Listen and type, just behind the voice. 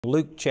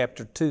Luke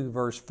chapter 2,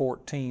 verse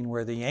 14,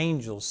 where the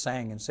angels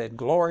sang and said,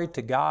 "Glory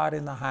to God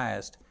in the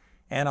highest,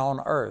 and on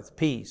earth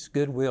peace,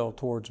 goodwill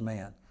towards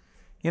men."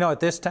 You know, at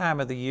this time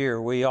of the year,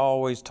 we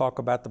always talk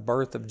about the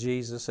birth of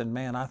Jesus, and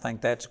man, I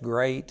think that's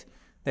great.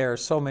 There are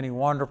so many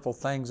wonderful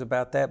things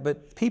about that,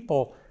 but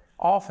people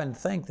often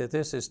think that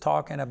this is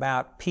talking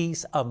about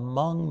peace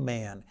among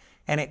men.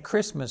 And at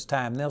Christmas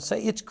time, they'll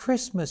say, "It's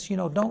Christmas,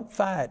 don't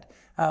fight.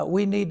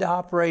 We need to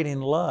operate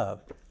in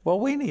love." Well,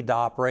 we need to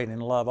operate in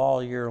love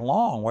all year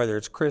long, whether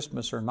it's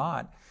Christmas or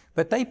not.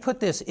 But they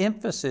put this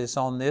emphasis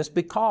on this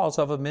because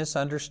of a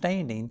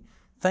misunderstanding,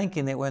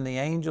 thinking that when the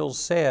angels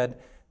said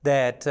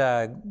that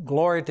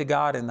glory to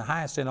God in the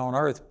highest and on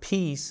earth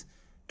peace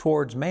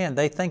towards man,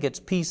 they think it's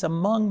peace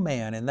among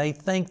men, and they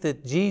think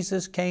that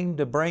Jesus came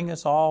to bring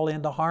us all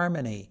into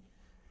harmony.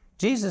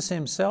 Jesus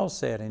himself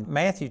said in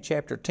Matthew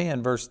chapter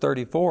 10, verse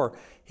 34,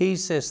 he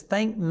says,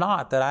 "Think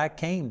not that I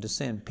came to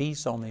send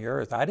peace on the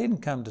earth." I didn't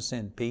come to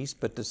send peace,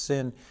 but to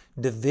send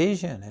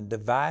division and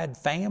divide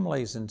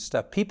families and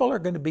stuff. People are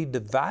going to be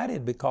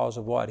divided because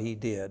of what he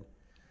did.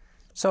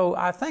 So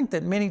I think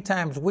that many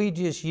times we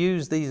just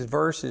use these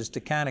verses to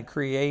kind of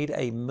create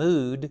a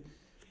mood,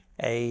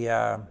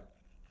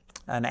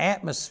 an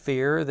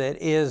atmosphere that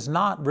is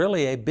not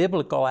really a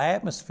biblical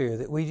atmosphere,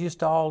 that we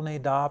just all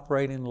need to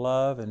operate in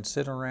love and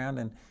sit around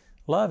and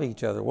love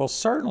each other. Well,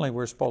 certainly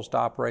we're supposed to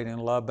operate in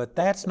love, but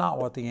that's not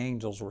what the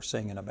angels were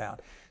singing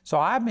about. So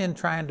I've been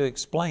trying to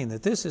explain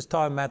that this is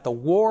talking about the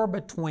war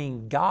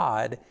between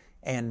God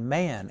and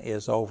man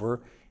is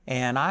over,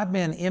 and I've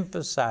been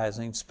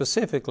emphasizing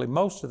specifically,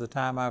 most of the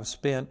time I've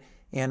spent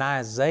in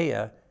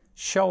Isaiah,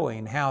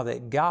 showing how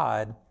that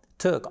God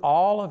took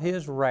all of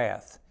His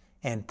wrath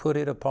and put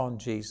it upon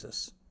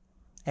Jesus.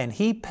 And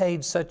He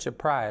paid such a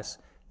price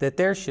that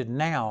there should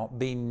now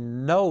be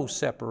no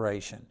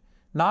separation,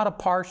 not a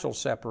partial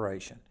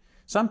separation.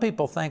 Some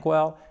people think,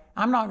 well,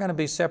 I'm not going to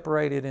be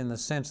separated in the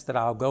sense that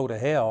I'll go to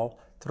hell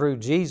through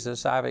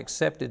Jesus. I've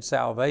accepted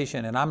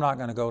salvation and I'm not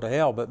going to go to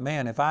hell. But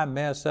man, if I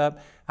mess up,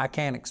 I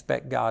can't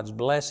expect God's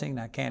blessing.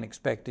 I can't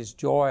expect His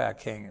joy. I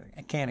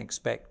can't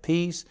expect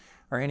peace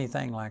or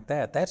anything like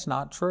that. That's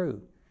not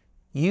true.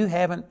 You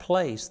haven't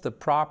placed the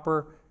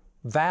proper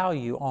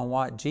value on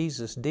what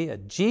Jesus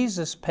did.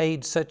 Jesus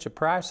paid such a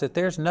price that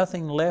there's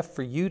nothing left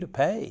for you to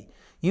pay.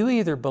 You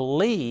either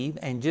believe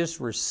and just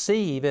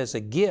receive as a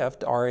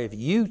gift, or if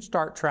you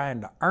start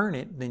trying to earn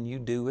it, then you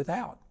do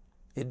without.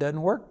 It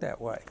doesn't work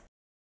that way.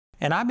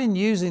 And I've been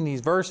using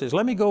these verses.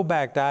 Let me go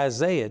back to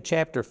Isaiah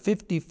chapter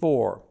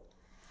 54.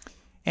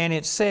 And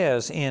it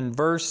says in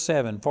verse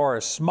 7, "For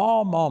a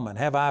small moment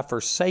have I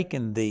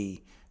forsaken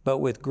thee, but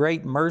with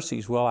great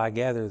mercies will I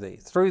gather thee."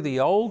 Through the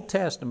Old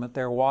Testament,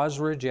 there was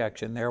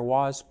rejection, there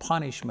was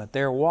punishment,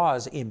 there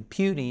was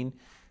imputing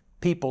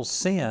people's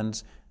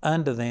sins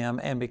unto them,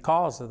 and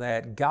because of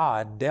that,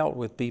 God dealt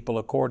with people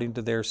according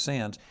to their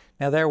sins.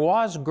 Now, there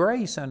was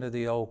grace under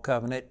the Old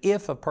Covenant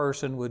if a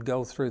person would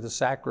go through the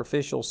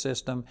sacrificial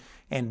system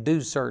and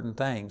do certain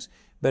things,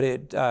 but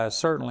it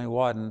certainly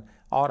wasn't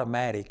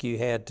automatic. You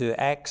had to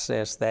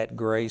access that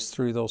grace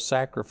through those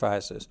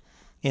sacrifices.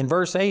 In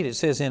verse 8 it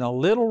says, "In a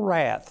little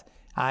wrath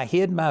I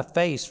hid my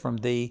face from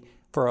thee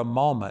for a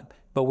moment,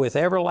 but with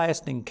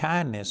everlasting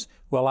kindness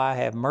will I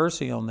have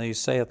mercy on thee,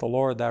 saith the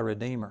Lord thy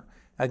Redeemer."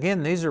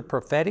 Again, these are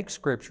prophetic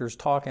scriptures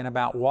talking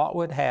about what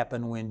would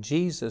happen when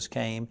Jesus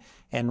came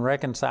and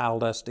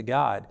reconciled us to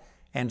God.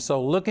 And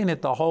so looking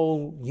at the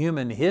whole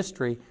human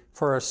history,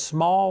 for a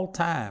small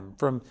time,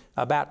 from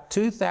about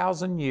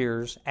 2,000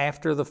 years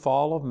after the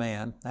fall of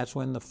man, that's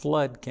when the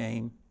flood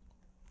came.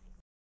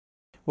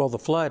 Well, the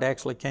flood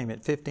actually came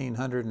at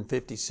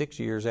 1,556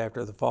 years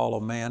after the fall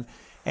of man.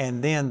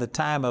 And then the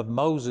time of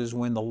Moses,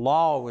 when the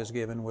law was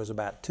given, was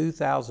about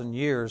 2,000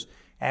 years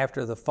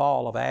after the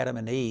fall of Adam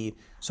and Eve.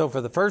 So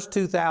for the first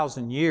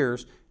 2,000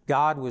 years,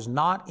 God was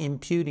not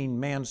imputing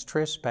men's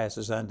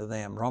trespasses unto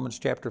them. Romans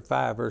chapter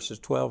 5, verses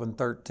 12 and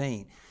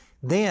 13.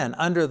 Then,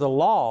 under the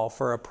law,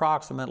 for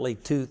approximately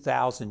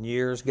 2,000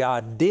 years,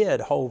 God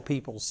did hold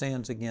people's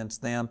sins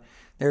against them.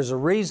 There's a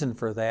reason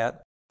for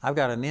that. I've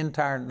got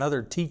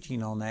another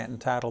teaching on that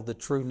entitled "The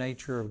True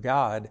Nature of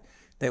God"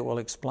 that will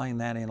explain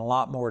that in a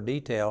lot more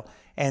detail.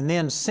 And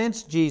then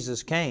since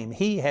Jesus came,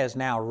 He has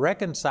now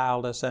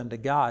reconciled us unto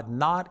God,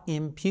 not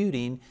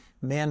imputing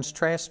men's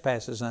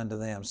trespasses unto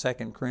them.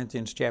 2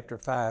 Corinthians chapter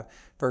 5,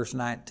 verse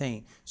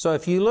 19. So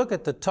if you look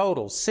at the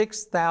total,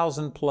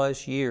 6,000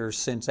 plus years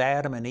since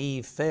Adam and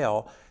Eve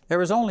fell, there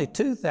was only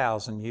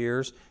 2,000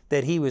 years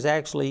that He was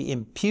actually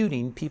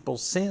imputing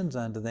people's sins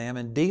unto them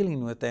and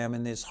dealing with them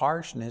in this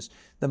harshness.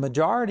 The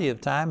majority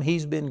of time,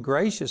 He's been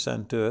gracious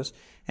unto us.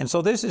 And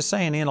so this is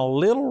saying, "In a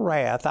little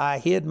wrath I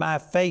hid my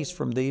face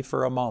from thee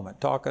for a moment,"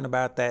 talking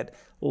about that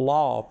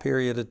law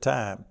period of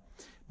time.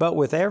 "But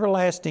with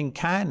everlasting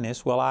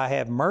kindness will I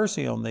have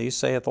mercy on thee,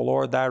 saith the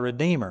Lord thy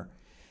Redeemer."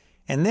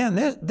 And then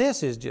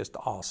this is just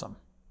awesome.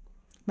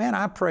 Man,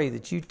 I pray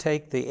that you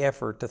take the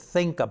effort to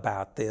think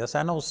about this.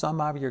 I know some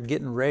of you are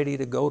getting ready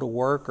to go to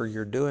work or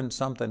you're doing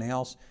something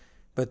else,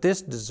 but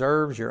this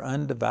deserves your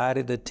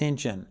undivided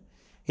attention.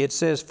 It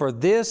says, "For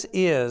this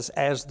is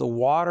as the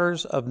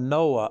waters of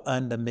Noah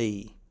unto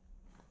me."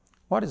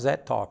 What is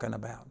that talking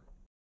about?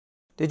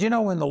 Did you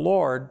know when the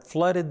Lord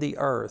flooded the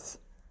earth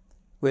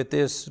with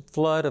this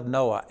flood of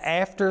Noah,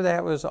 after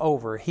that was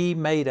over, He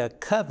made a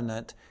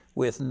covenant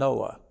with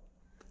Noah.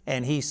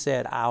 And He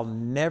said, "I'll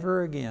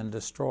never again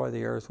destroy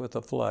the earth with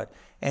a flood."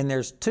 And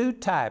there's two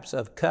types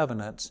of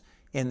covenants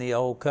in the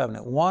Old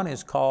Covenant. One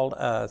is called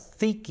a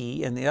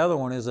theke, and the other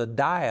one is a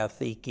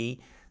diatheke.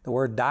 The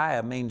word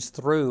dia means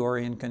through or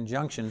in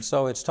conjunction.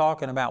 So it's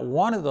talking about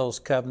one of those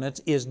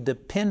covenants is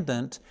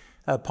dependent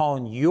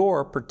upon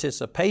your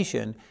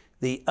participation.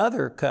 The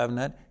other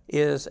covenant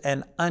is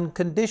an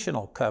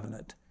unconditional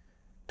covenant,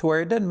 to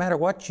where it doesn't matter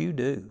what you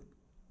do.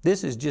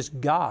 This is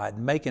just God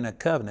making a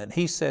covenant.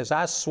 He says,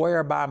 "I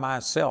swear by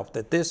myself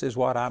that this is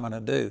what I'm going to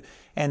do."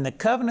 And the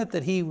covenant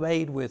that He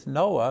made with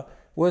Noah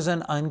was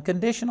an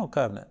unconditional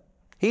covenant.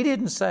 He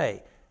didn't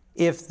say,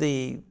 if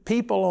the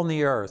people on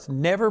the earth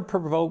never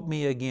provoke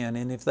me again,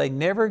 and if they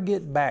never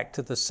get back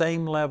to the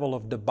same level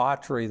of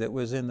debauchery that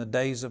was in the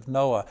days of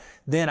Noah,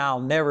 then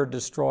I'll never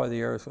destroy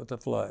the earth with a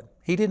flood.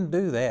 He didn't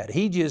do that.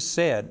 He just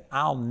said,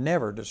 "I'll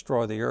never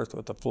destroy the earth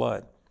with a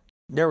flood."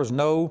 There was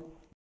no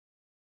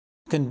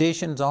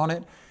conditions on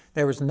it.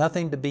 There was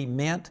nothing to be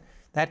meant.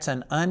 That's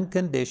an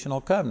unconditional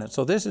covenant.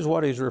 So this is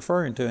what He's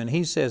referring to. And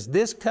He says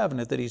this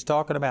covenant that He's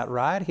talking about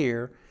right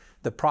here,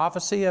 the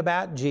prophecy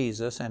about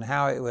Jesus and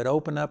how it would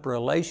open up a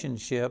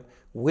relationship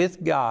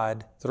with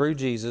God through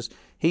Jesus,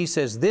 He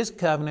says this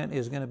covenant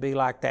is going to be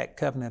like that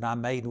covenant I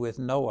made with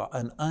Noah,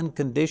 an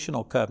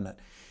unconditional covenant.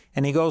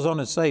 And He goes on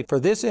to say, "For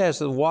this is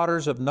the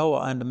waters of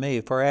Noah unto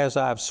me, for as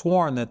I have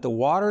sworn that the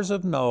waters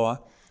of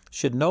Noah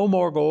should no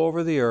more go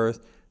over the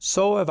earth,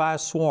 so have I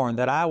sworn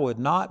that I would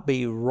not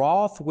be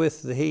wroth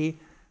with thee,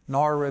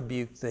 nor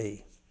rebuke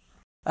thee."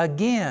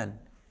 Again,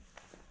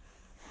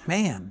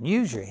 man,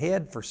 use your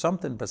head for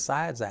something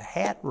besides a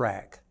hat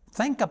rack.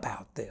 Think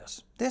about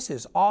this. This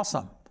is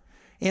awesome.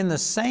 In the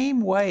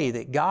same way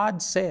that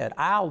God said,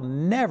 "I'll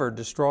never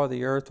destroy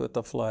the earth with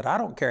a flood. I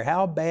don't care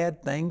how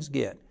bad things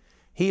get.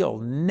 He'll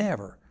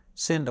never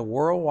send a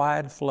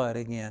worldwide flood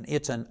again."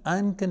 It's an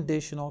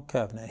unconditional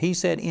covenant. He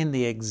said, in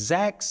the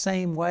exact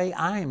same way,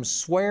 I am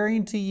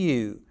swearing to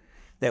you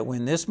that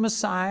when this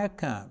Messiah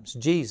comes,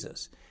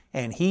 Jesus,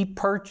 and He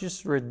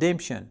purchased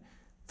redemption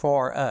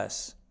for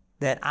us,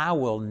 that I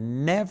will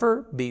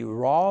never be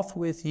wroth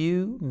with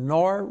you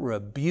nor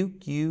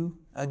rebuke you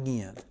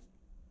again.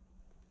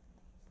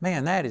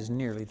 Man, that is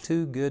nearly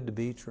too good to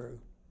be true.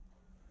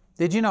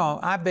 Did you know,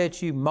 I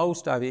bet you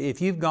most of you,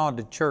 if you've gone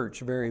to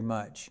church very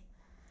much,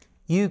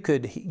 you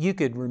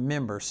could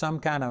remember some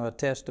kind of a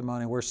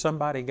testimony where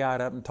somebody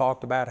got up and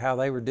talked about how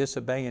they were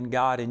disobeying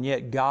God, and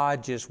yet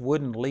God just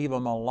wouldn't leave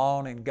them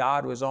alone, and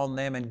God was on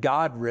them, and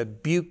God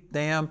rebuked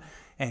them,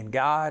 and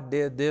God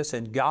did this,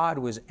 and God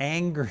was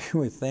angry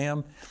with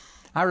them.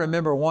 I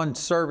remember one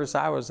service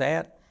I was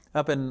at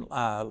up in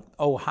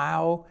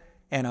Ohio,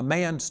 and a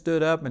man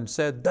stood up and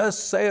said, "Thus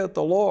saith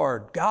the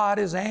Lord, God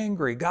is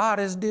angry, God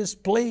is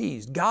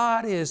displeased,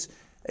 God is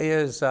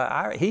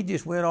he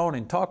just went on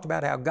and talked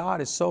about how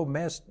God is so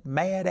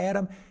mad at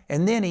him.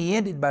 And then he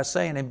ended by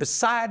saying, "And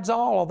besides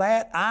all of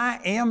that, I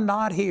am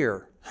not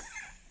here."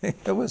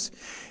 It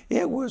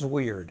was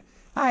weird.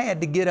 I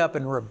had to get up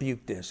and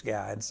rebuke this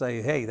guy and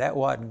say, "Hey, that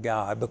wasn't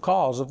God,"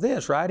 because of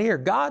this right here.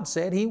 God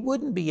said He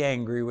wouldn't be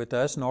angry with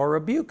us nor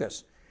rebuke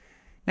us.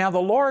 Now, the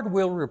Lord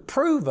will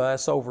reprove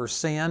us over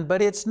sin,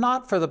 but it's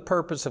not for the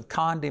purpose of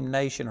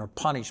condemnation or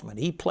punishment.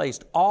 He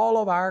placed all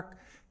of our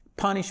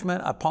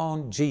punishment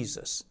upon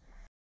Jesus.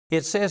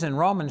 It says in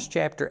Romans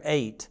chapter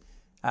 8,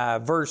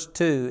 verse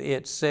 2,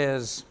 it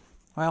says,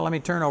 well, let me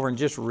turn over and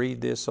just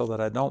read this so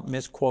that I don't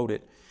misquote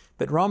it.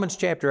 But Romans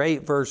chapter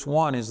 8, verse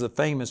 1 is the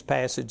famous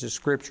passage of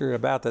Scripture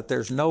about that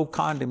there's no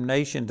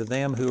condemnation to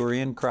them who are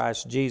in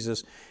Christ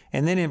Jesus.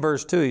 And then in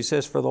verse 2, he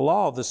says, "For the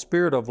law of the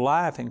Spirit of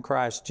life in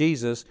Christ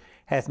Jesus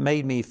hath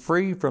made me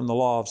free from the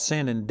law of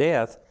sin and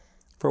death.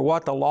 For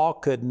what the law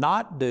could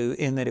not do,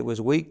 in that it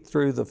was weak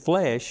through the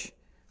flesh,"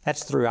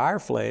 that's through our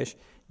flesh,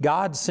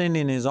 "God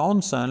sending His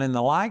own Son in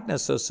the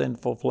likeness of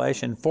sinful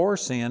flesh, and for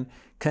sin,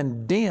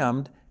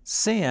 condemned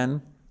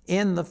sin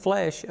in the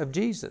flesh of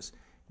Jesus."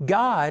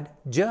 God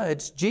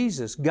judged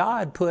Jesus.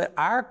 God put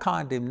our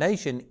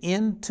condemnation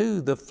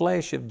into the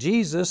flesh of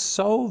Jesus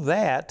so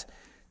that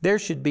there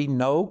should be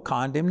no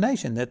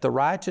condemnation, that the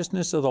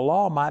righteousness of the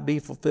law might be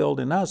fulfilled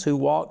in us who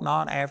walk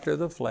not after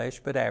the flesh,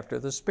 but after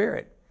the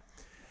Spirit.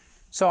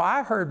 So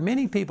I heard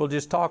many people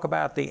just talk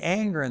about the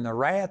anger and the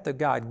wrath of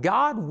God.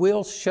 God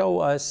will show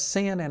us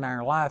sin in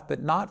our life,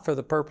 but not for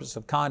the purpose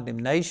of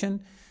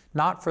condemnation,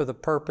 not for the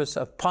purpose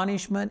of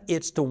punishment.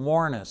 It's to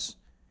warn us.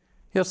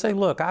 He'll say,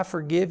 "Look, I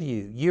forgive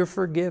you. You're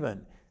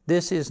forgiven.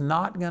 This is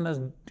not going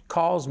to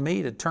cause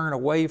me to turn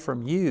away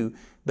from you,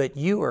 but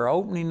you are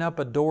opening up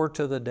a door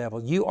to the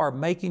devil. You are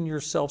making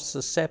yourself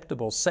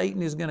susceptible.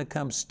 Satan is going to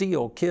come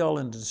steal, kill,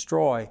 and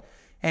destroy.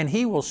 And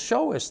he will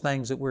show us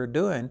things that we're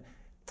doing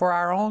for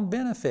our own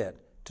benefit,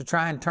 to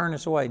try and turn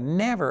us away,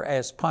 never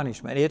as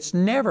punishment. It's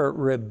never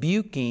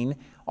rebuking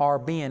are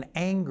being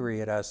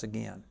angry at us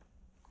again.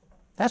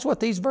 That's what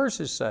these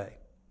verses say.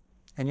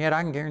 And yet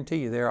I can guarantee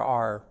you there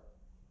are,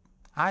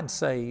 I'd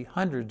say,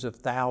 hundreds of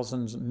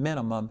thousands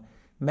minimum,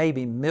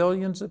 maybe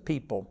millions of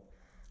people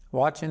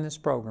watching this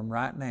program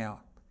right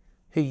now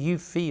who you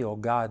feel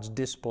God's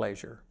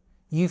displeasure.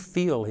 You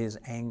feel His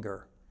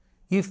anger.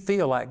 You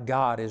feel like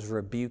God is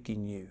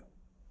rebuking you.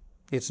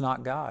 It's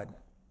not God.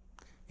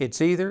 It's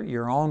either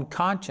your own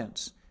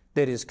conscience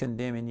that is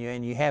condemning you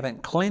and you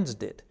haven't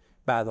cleansed it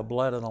by the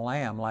blood of the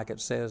Lamb, like it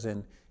says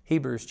in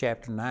Hebrews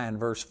chapter 9,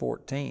 verse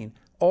 14,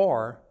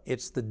 or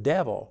it's the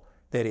devil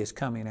that is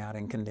coming out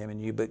and condemning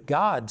you. But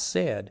God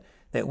said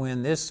that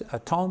when this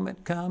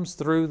atonement comes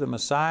through the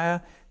Messiah,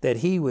 that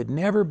He would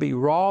never be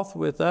wroth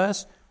with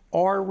us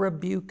or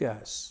rebuke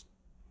us.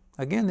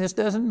 Again, this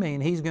doesn't mean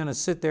He's going to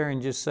sit there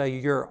and just say,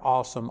 you're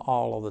awesome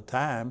all of the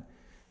time.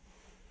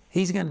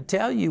 He's going to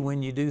tell you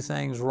when you do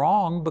things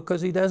wrong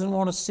because He doesn't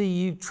want to see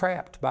you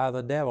trapped by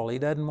the devil. He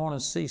doesn't want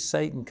to see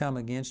Satan come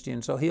against you.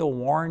 And so He'll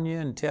warn you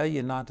and tell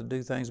you not to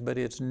do things, but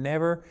it's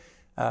never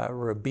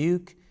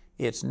rebuke.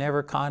 It's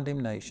never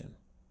condemnation.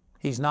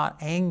 He's not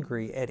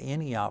angry at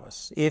any of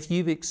us if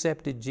you've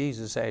accepted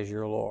Jesus as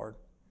your Lord.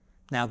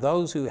 Now,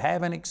 those who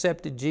haven't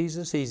accepted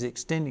Jesus, He's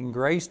extending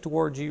grace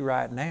towards you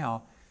right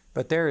now,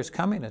 but there is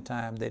coming a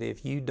time that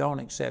if you don't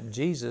accept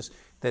Jesus,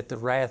 that the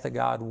wrath of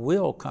God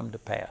will come to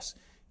pass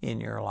in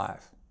your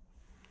life.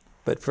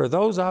 But for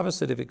those of us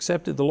that have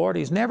accepted the Lord,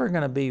 He's never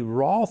going to be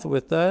wroth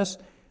with us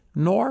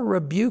nor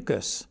rebuke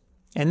us.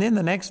 And then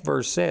the next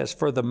verse says,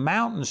 for the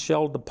mountains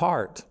shall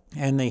depart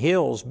and the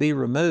hills be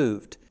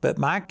removed, but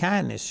my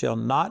kindness shall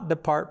not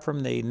depart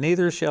from thee,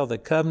 neither shall the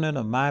covenant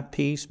of my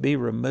peace be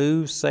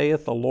removed,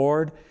 saith the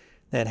Lord,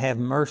 that have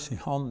mercy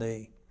on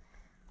thee.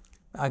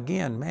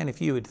 Again, man, if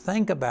you would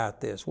think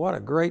about this, what a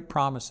great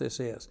promise this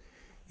is.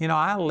 You know,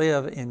 I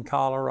live in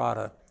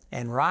Colorado,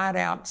 and right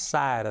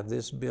outside of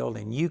this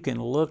building, you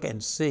can look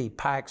and see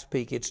Pikes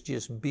Peak. It's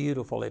just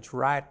beautiful. It's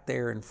right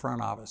there in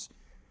front of us.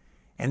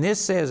 And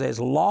this says, as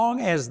long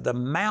as the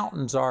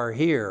mountains are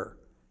here,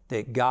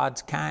 that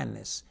God's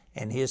kindness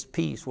and His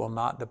peace will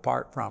not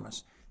depart from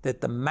us. That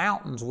the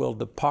mountains will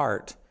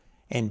depart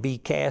and be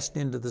cast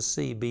into the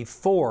sea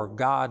before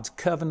God's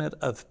covenant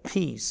of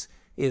peace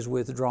is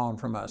withdrawn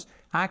from us.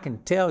 I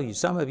can tell you,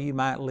 some of you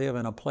might live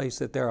in a place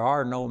that there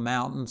are no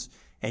mountains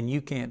and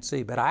you can't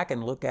see, but I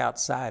can look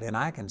outside and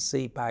I can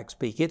see Pikes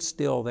Peak. It's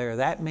still there.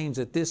 That means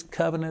that this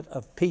covenant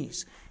of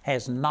peace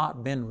has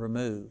not been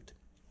removed.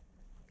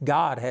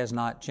 God has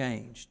not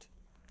changed.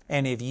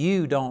 And if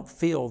you don't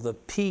feel the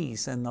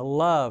peace and the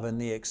love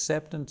and the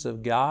acceptance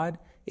of God,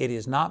 it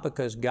is not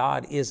because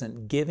God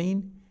isn't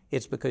giving,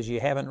 it's because you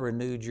haven't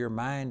renewed your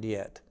mind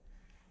yet.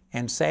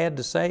 And sad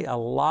to say, a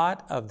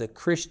lot of the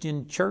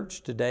Christian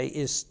church today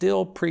is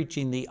still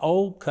preaching the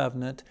old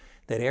covenant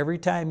that every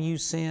time you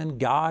sin,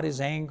 God is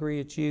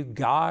angry at you,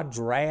 God's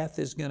wrath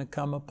is going to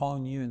come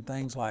upon you and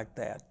things like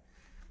that.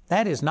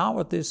 That is not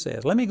what this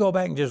says. Let me go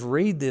back and just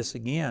read this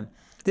again.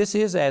 This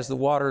is as the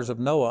waters of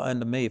Noah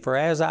unto me. For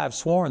as I have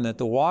sworn that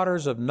the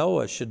waters of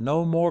Noah should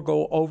no more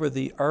go over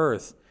the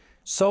earth,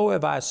 so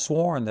have I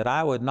sworn that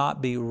I would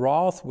not be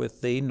wroth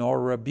with thee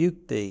nor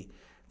rebuke thee.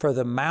 For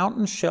the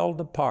mountains shall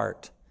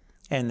depart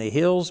and the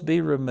hills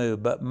be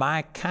removed, but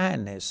my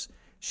kindness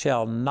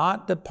shall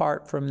not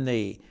depart from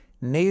thee,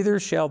 neither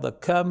shall the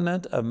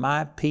covenant of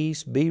my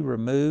peace be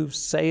removed,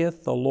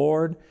 saith the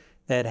Lord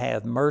that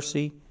hath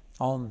mercy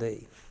on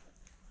thee.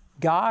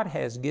 God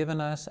has given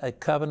us a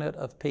covenant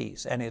of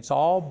peace, and it's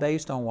all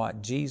based on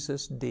what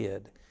Jesus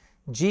did.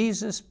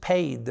 Jesus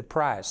paid the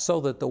price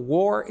so that the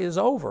war is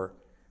over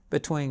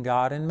between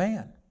God and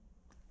man.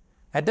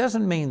 That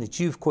doesn't mean that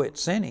you've quit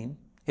sinning.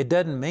 It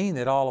doesn't mean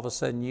that all of a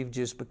sudden you've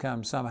just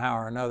become somehow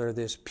or another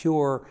this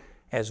pure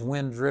as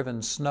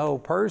wind-driven snow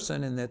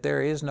person and that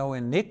there is no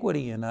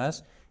iniquity in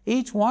us.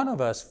 Each one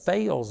of us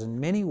fails in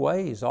many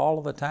ways all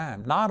of the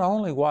time. Not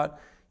only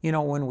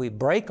when we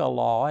break a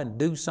law and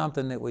do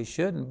something that we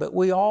shouldn't, but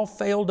we all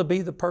fail to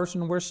be the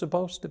person we're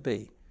supposed to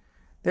be.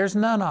 There's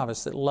none of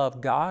us that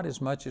love God as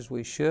much as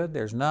we should.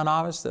 There's none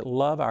of us that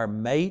love our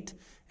mate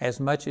as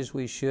much as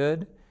we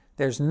should.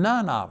 There's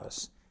none of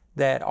us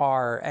that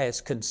are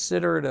as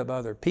considerate of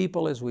other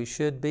people as we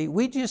should be.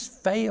 We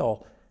just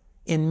fail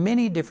in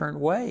many different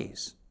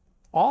ways.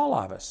 All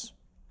of us.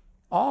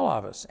 All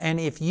of us. And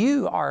if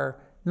you are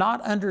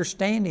not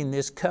understanding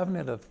this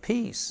covenant of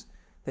peace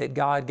that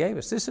God gave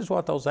us, this is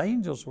what those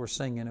angels were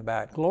singing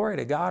about. Glory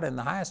to God in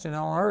the highest, and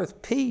on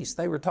earth peace.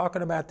 They were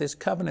talking about this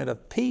covenant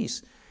of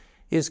peace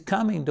is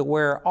coming to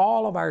where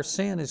all of our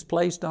sin is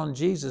placed on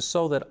Jesus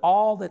so that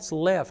all that's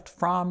left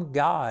from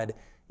God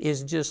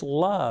is just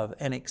love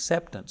and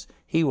acceptance.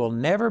 He will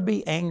never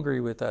be angry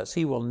with us.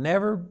 He will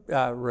never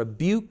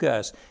rebuke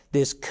us.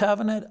 This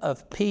covenant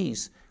of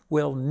peace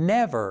will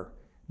never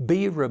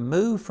be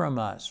removed from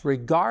us,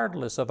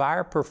 regardless of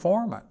our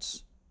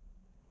performance.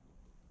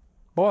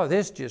 Boy,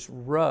 this just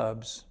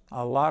rubs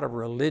a lot of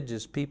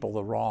religious people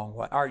the wrong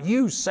way. Are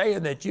you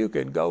saying that you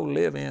can go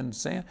live in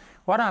sin?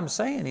 What I'm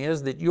saying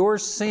is that your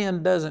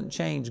sin doesn't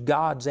change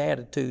God's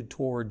attitude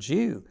towards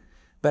you,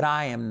 But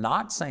I am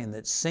not saying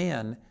that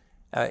sin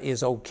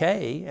is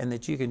okay and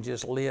that you can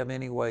just live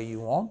any way you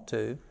want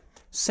to.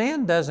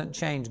 Sin doesn't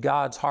change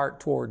God's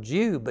heart towards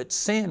you, but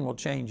sin will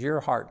change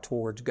your heart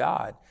towards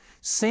God.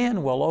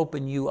 Sin will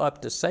open you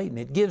up to Satan.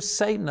 It gives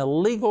Satan a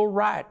legal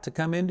right to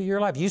come into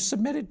your life. You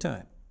submit it to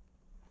him.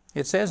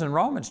 It says in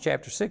Romans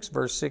chapter 6,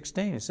 verse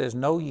 16, it says,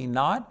 "Know ye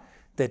not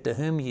that to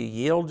whom ye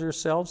yield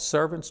yourselves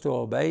servants to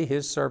obey,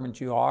 his servants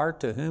you are,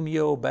 to whom ye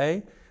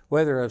obey,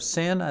 whether of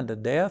sin unto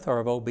death or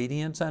of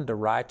obedience unto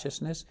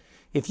righteousness?"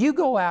 If you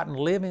go out and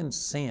live in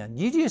sin,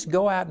 you just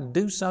go out and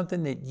do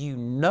something that you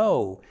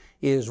know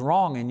is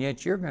wrong and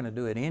yet you're going to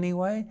do it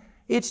anyway,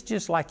 it's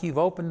just like you've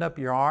opened up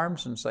your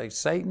arms and say,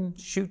 "Satan,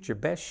 shoot your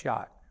best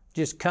shot.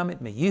 Just come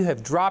at me." You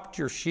have dropped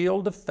your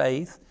shield of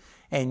faith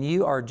and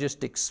you are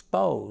just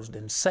exposed,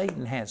 and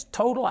Satan has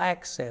total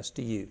access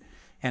to you.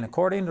 And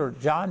according to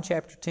John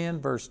chapter 10,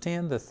 verse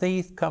 10, "The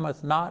thief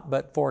cometh not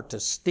but for to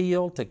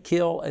steal, to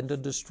kill, and to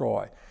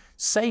destroy."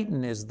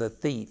 Satan is the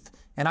thief.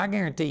 And I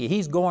guarantee you,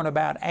 he's going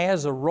about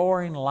as a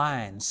roaring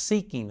lion,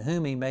 seeking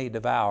whom he may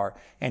devour.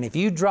 And if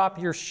you drop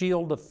your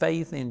shield of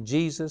faith in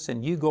Jesus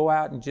and you go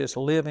out and just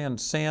live in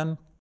sin,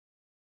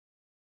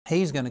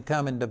 he's going to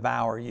come and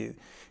devour you.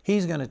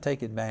 He's going to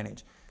take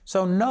advantage.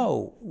 So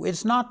no,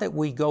 it's not that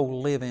we go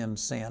live in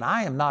sin.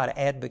 I am not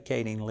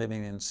advocating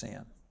living in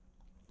sin.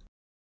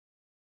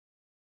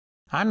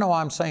 I know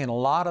I'm saying a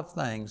lot of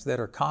things that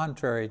are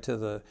contrary to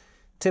the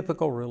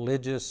typical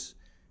religious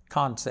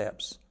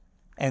concepts.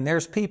 And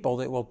there's people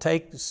that will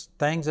take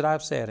things that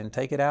I've said and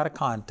take it out of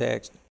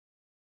context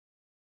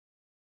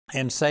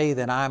and say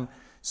that I'm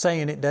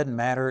saying it doesn't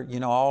matter,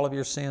 all of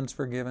your sins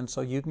forgiven,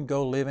 so you can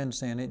go live in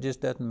sin. It just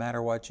doesn't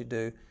matter what you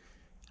do.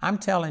 I'm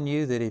telling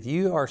you that if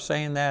you are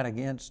saying that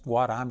against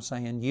what I'm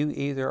saying, you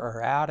either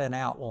are out and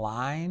out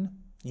lying,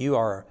 you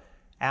are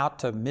out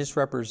to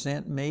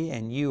misrepresent me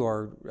and you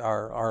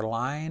are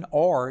lying,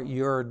 or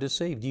you're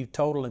deceived. You've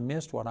totally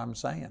missed what I'm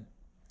saying.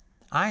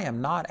 I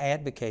am not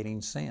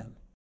advocating sin.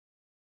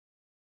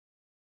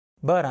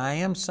 But I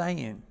am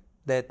saying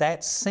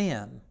that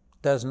sin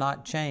does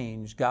not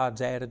change God's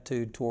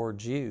attitude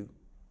towards you.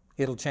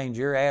 It'll change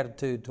your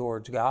attitude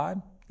towards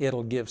God.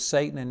 It'll give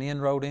Satan an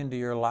inroad into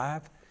your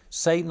life.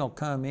 Satan will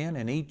come in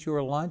and eat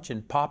your lunch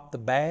and pop the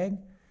bag.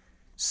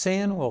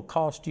 Sin will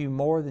cost you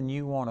more than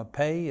you want to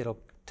pay. It'll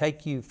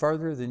take you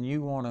further than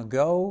you want to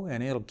go,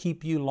 and it'll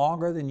keep you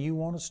longer than you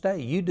want to stay.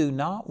 You do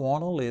not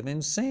want to live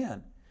in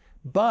sin.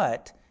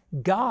 But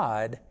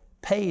God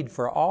paid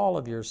for all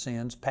of your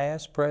sins,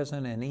 past,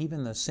 present, and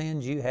even the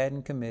sins you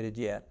hadn't committed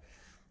yet.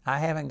 I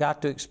haven't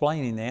got to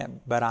explaining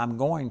that, but I'm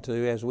going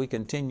to as we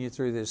continue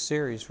through this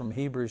series from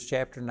Hebrews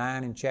chapter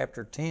 9 and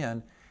chapter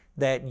 10,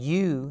 that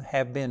you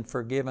have been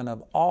forgiven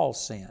of all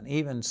sin,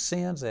 even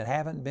sins that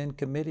haven't been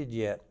committed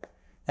yet.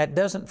 That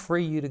doesn't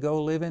free you to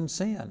go live in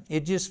sin.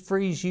 It just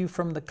frees you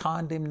from the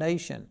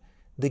condemnation,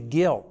 the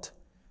guilt,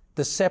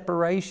 the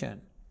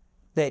separation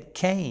that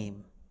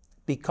came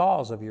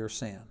because of your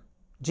sin.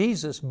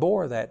 Jesus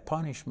bore that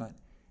punishment,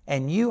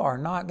 and you are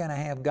not going to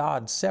have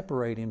God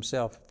separate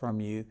Himself from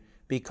you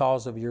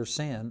because of your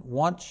sin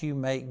once you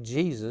make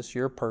Jesus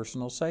your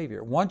personal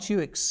Savior. Once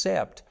you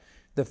accept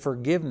the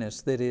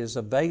forgiveness that is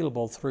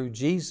available through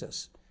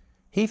Jesus,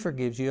 He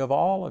forgives you of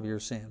all of your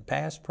sin,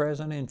 past,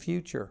 present, and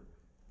future.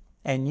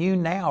 And you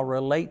now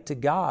relate to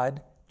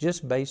God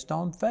just based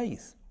on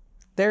faith.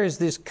 There is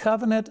this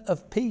covenant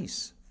of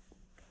peace.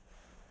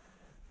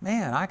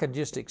 Man, I could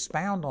just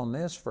expound on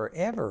this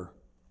forever.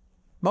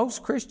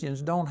 Most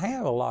Christians don't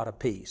have a lot of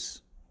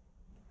peace.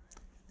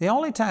 The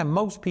only time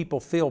most people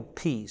feel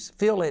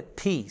at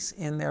peace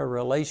in their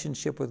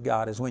relationship with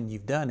God is when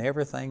you've done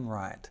everything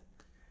right,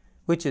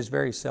 which is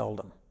very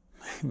seldom.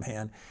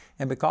 Amen.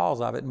 And because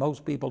of it,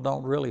 most people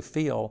don't really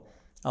feel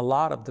a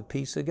lot of the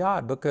peace of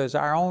God because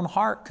our own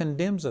heart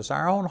condemns us.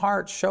 Our own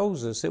heart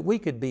shows us that we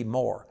could be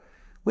more.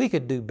 We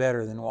could do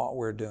better than what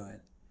we're doing.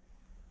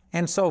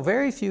 And so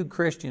very few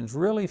Christians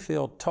really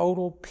feel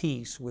total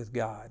peace with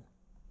God.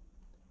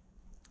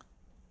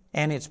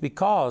 And it's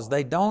because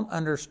they don't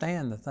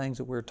understand the things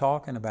that we're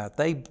talking about.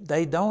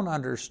 They don't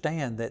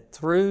understand that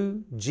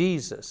through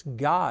Jesus,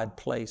 God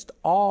placed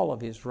all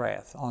of His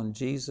wrath on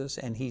Jesus,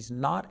 and He's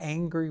not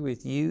angry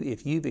with you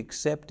if you've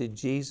accepted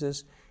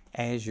Jesus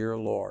as your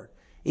Lord.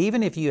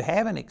 Even if you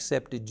haven't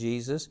accepted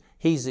Jesus,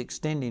 He's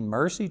extending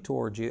mercy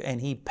towards you,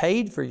 and He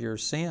paid for your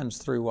sins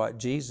through what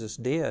Jesus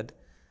did.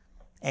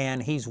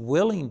 And He's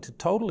willing to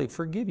totally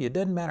forgive you. It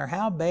doesn't matter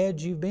how bad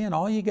you've been.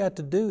 All you got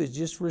to do is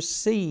just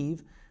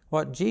receive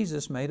what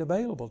Jesus made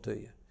available to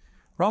you.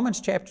 Romans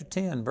chapter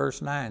 10,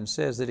 verse 9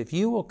 says that if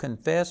you will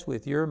confess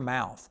with your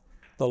mouth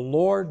the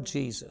Lord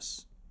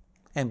Jesus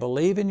and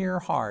believe in your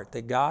heart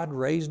that God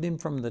raised Him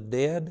from the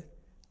dead,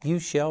 you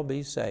shall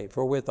be saved.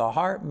 For with the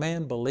heart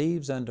man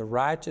believes unto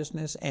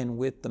righteousness, and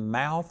with the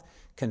mouth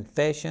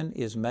confession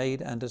is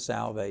made unto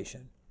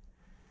salvation.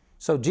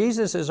 So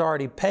Jesus has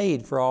already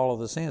paid for all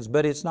of the sins,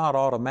 but it's not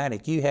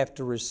automatic. You have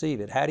to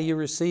receive it. How do you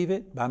receive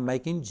it? By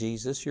making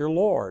Jesus your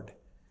Lord.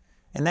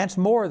 And that's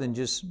more than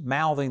just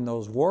mouthing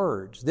those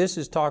words. This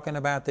is talking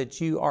about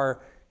that you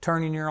are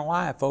turning your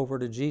life over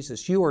to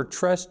Jesus. You are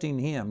trusting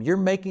Him. You're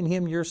making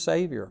Him your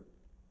Savior.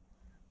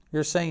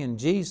 You're saying,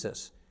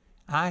 Jesus,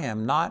 I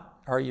am not,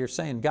 or you're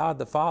saying, God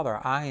the Father,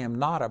 I am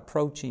not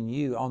approaching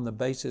you on the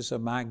basis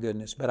of my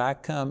goodness, but I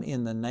come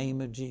in the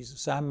name of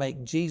Jesus. I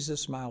make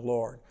Jesus my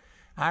Lord.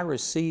 I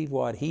receive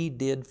what He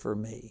did for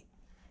me.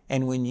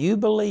 And when you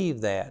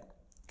believe that,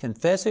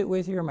 confess it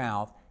with your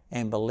mouth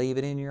and believe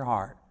it in your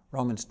heart.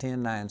 Romans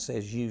 10:9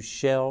 says, you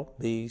shall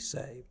be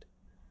saved.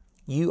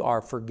 You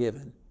are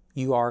forgiven.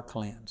 You are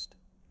cleansed.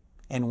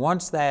 And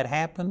once that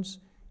happens,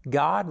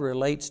 God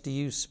relates to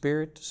you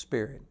spirit to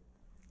spirit.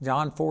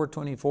 John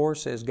 4:24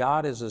 says,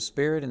 God is a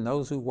spirit, and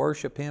those who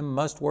worship Him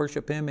must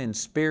worship Him in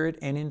spirit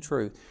and in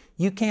truth.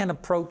 You can't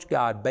approach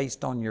God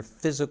based on your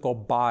physical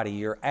body,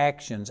 your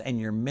actions, and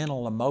your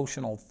mental,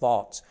 emotional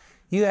thoughts.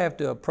 You have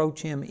to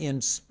approach Him in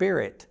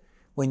spirit.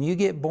 When you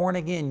get born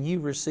again, you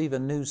receive a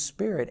new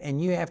spirit,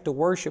 and you have to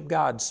worship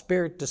God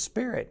spirit to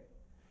spirit.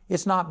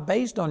 It's not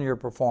based on your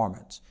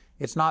performance.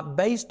 It's not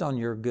based on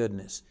your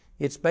goodness.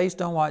 It's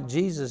based on what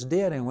Jesus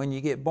did, and when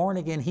you get born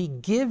again, He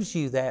gives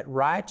you that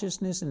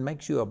righteousness and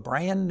makes you a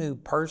brand new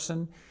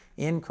person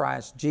in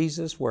Christ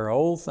Jesus, where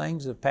old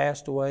things have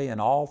passed away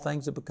and all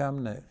things have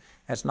become new.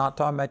 That's not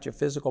talking about your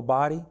physical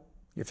body.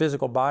 Your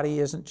physical body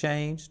isn't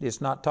changed.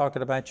 It's not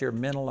talking about your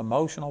mental,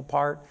 emotional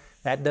part.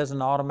 That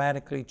doesn't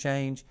automatically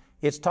change.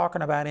 It's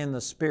talking about in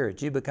the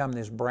Spirit. You become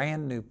this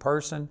brand new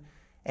person,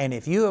 and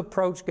if you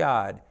approach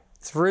God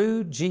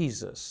through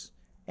Jesus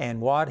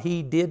and what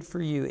He did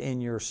for you in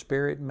your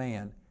spirit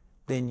man,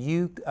 then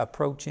you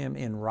approach Him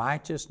in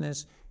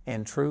righteousness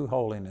and true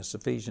holiness,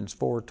 Ephesians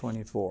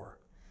 4:24.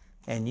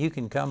 And you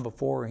can come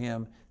before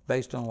Him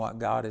based on what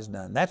God has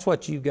done. That's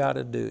what you've got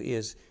to do,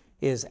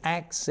 is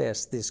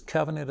access this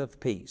covenant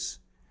of peace.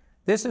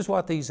 This is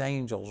what these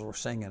angels were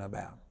singing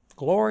about.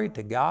 Glory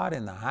to God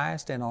in the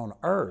highest, and on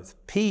earth,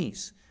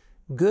 peace,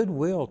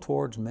 goodwill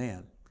towards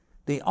men.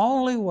 The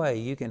only way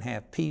you can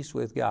have peace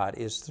with God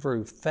is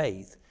through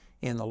faith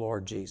in the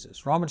Lord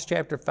Jesus. Romans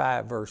chapter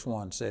 5 verse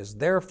 1 says,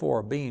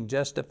 therefore, being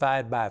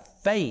justified by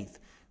faith,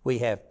 we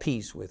have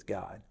peace with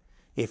God.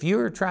 If you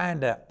are trying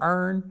to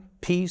earn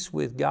peace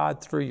with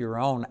God through your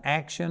own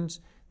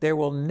actions, there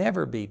will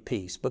never be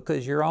peace,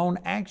 because your own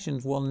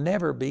actions will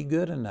never be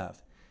good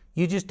enough.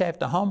 You just have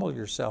to humble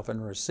yourself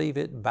and receive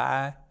it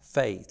by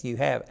faith. You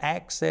have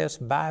access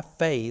by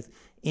faith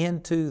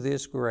into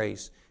this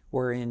grace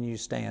wherein you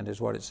stand,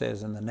 is what it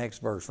says in the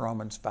next verse,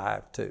 Romans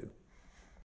 5:2.